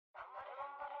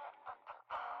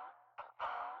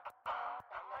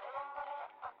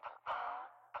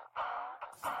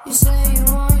You say you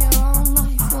want your own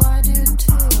life, well I do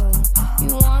too.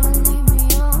 You wanna leave me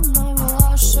all night, well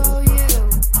I'll show you.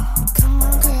 Come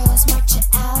on girl, let's march it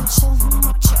out, show them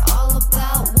what you're all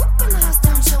about. Whooping the house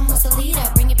down, show 'em what's the leader.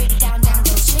 Bring your baby down, down,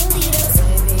 go cheerleaders.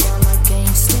 Baby, I'm a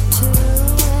gangster too,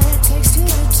 and it takes two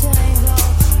to tango.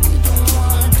 You don't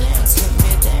wanna dance with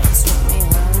me,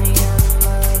 honey, I'm in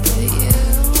love with you.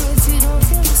 If you don't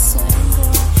feel the same,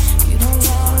 boy, you don't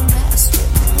wanna mess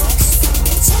with me.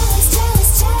 Jealous,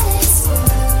 jealous, jealous,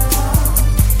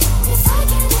 if I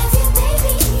can have you,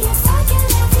 baby, if I can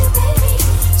have you, baby.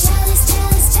 Jealous,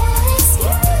 jealous, jealous,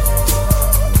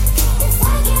 if I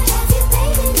can have you,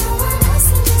 baby, no one else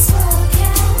in this world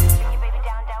can. Bring your baby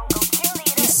down, down, go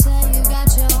cheerleader. You say you got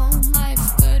your own life,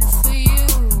 good for you.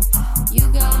 You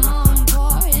got more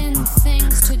important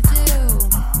things to do.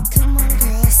 Come on,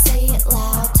 girl, say it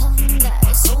loud. Tell him that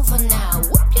it's over now.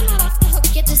 Whoop, you're not off the hook,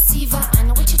 you deceiver. I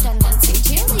know what you done, dancing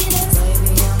cheerleader.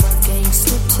 Baby, I'm a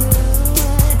gangster too,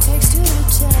 and it takes two to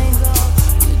tango.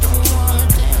 You don't wanna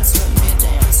dance with me,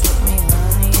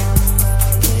 honey, I'm in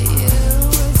love with you.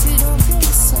 If you don't feel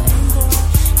the same, boy,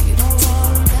 you don't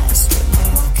wanna mess with me.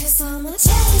 'Cause I'm a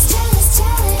jealous, jealous,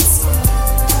 jealous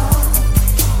girl.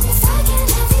 If I can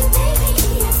have you, baby,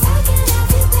 if I can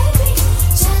have you, baby.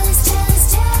 Jealous, jealous,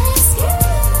 jealous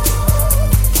girl.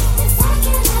 If I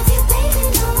can have you, baby,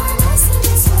 no one else in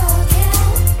this world can.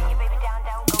 Bring your baby down,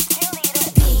 down, go cheerleader.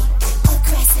 Be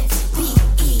aggressive,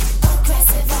 B-E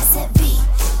aggressive. I said be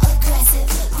aggressive,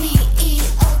 B-E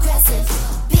aggressive.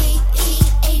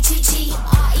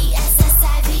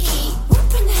 B-E-A-G-G-R-E-S-S-I-V-E.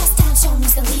 Whooping the house down, show 'em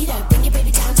who's the leader. Bring your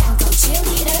baby down, down, go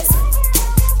cheerleaders.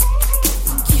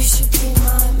 You should be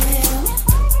my man.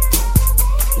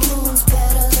 No one's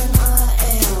better than I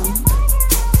am.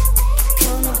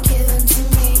 Come on, give in to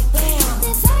me, bam.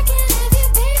 If I can have you,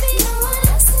 baby, no one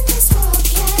else in this world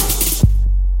can.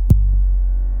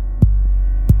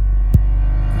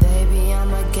 Baby,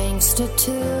 I'm a gangster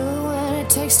too, and it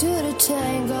takes two to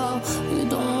tango. You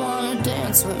don't wanna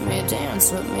dance with me,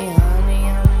 honey,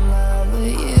 I'm in love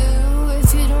with you. If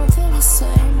you don't feel the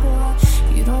same, boy,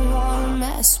 you don't wanna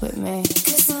mess with me.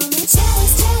 'Cause I'm a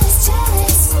jealous,